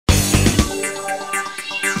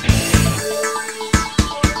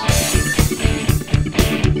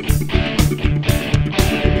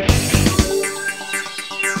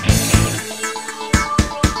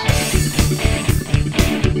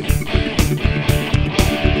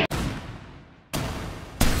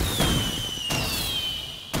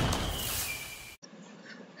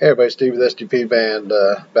Hey everybody, Steve with SDP Band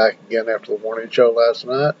back again after the morning show last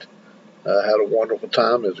night. Had a wonderful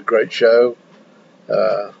time. It was a great show.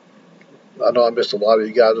 Uh, I know I missed a lot of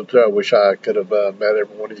you guys up there. I wish I could have met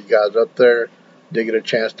every one of you guys up there. Did get a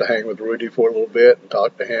chance to hang with Rudy for a little bit and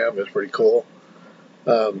talk to him. It was pretty cool.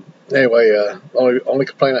 Anyway, only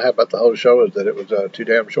complaint I have about the whole show is that it was too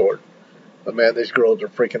damn short. But man, these girls are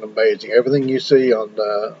freaking amazing. Everything you see on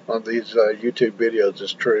these YouTube videos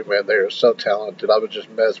is true, man. They are so talented. I was just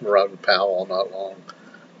mesmerized with Powell all night long.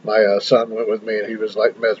 My son went with me, and he was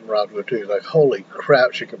like mesmerized with it too. He's like, "Holy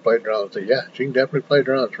crap, she can play drums!" I said, "Yeah, she can definitely play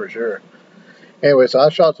drums for sure." Anyway, so I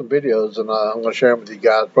shot some videos, and I'm going to share them with you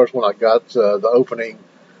guys. First one I got the opening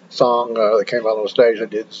song that came out on stage. I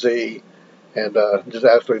did Z, and just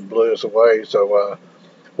absolutely blew us away. So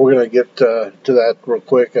we're going to get to that real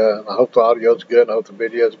quick. I hope the audio's good. I hope the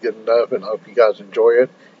video's good enough, and I hope you guys enjoy it.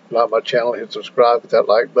 If you like my channel, hit subscribe, hit that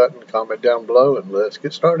like button, comment down below, and let's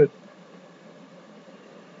get started.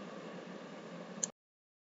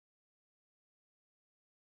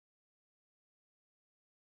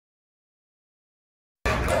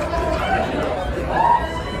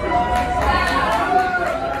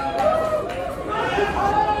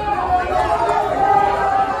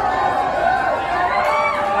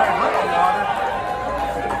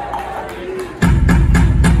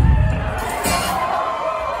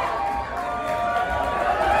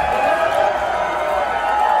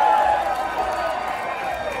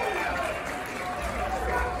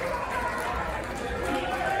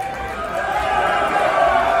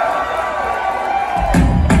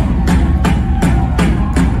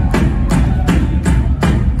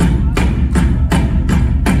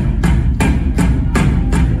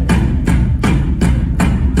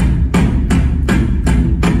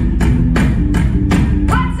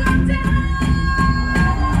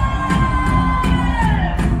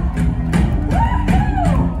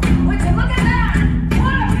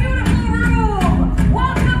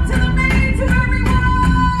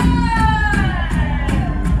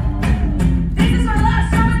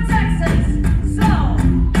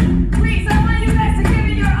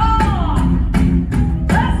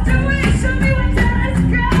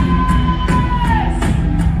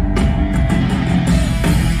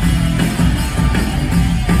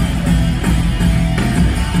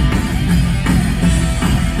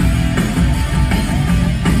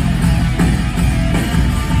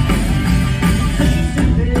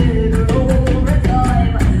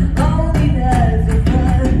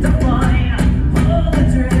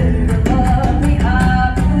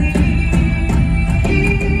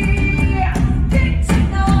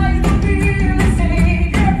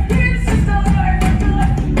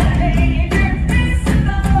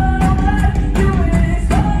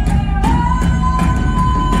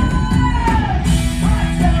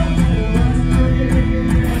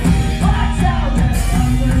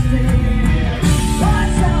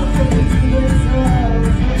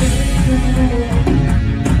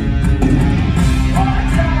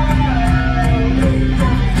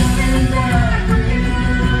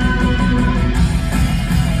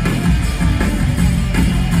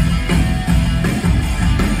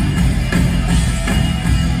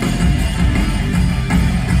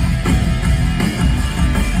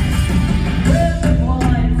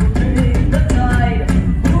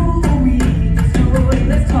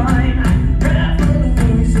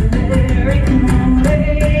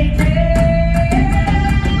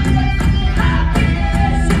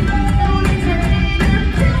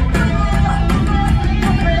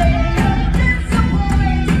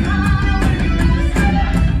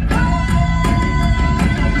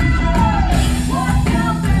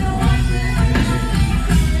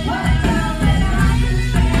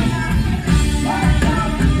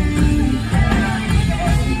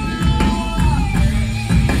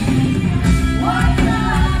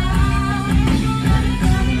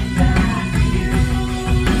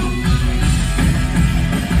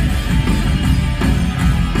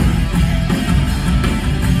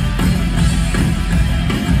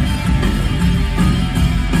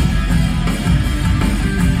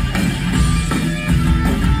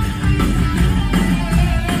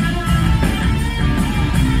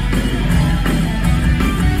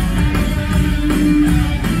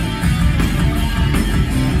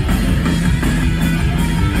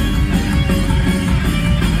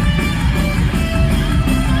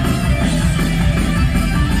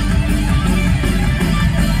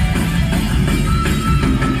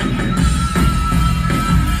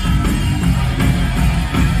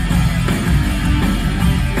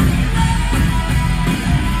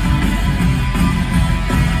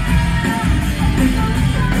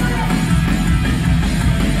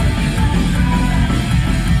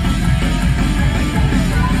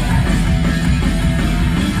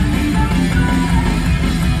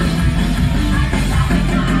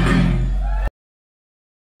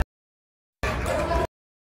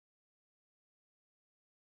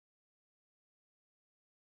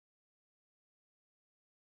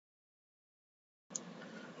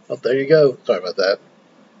 Well, there you go. Sorry about that.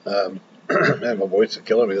 Man, my voice is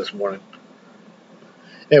killing me this morning.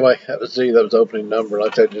 Anyway, that was Z. That was the opening number.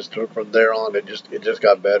 Like I said, just from there on, it just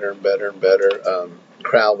got better and better and better. The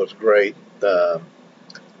crowd was great.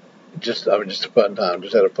 Just a fun time.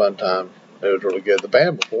 Just had a fun time. It was really good. The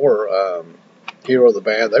band before, Hero of the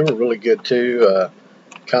Band, they were really good too.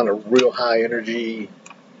 Kind of real high energy,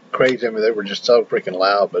 crazy. I mean, they were just so freaking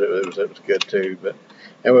loud, but it was good too. But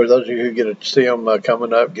anyway, those of you who get to see them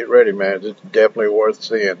coming up, get ready, man. It's definitely worth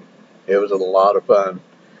seeing. It was a lot of fun.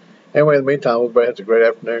 Anyway, in the meantime, everybody has a great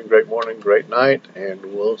afternoon, great morning, great night, and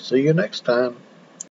we'll see you next time.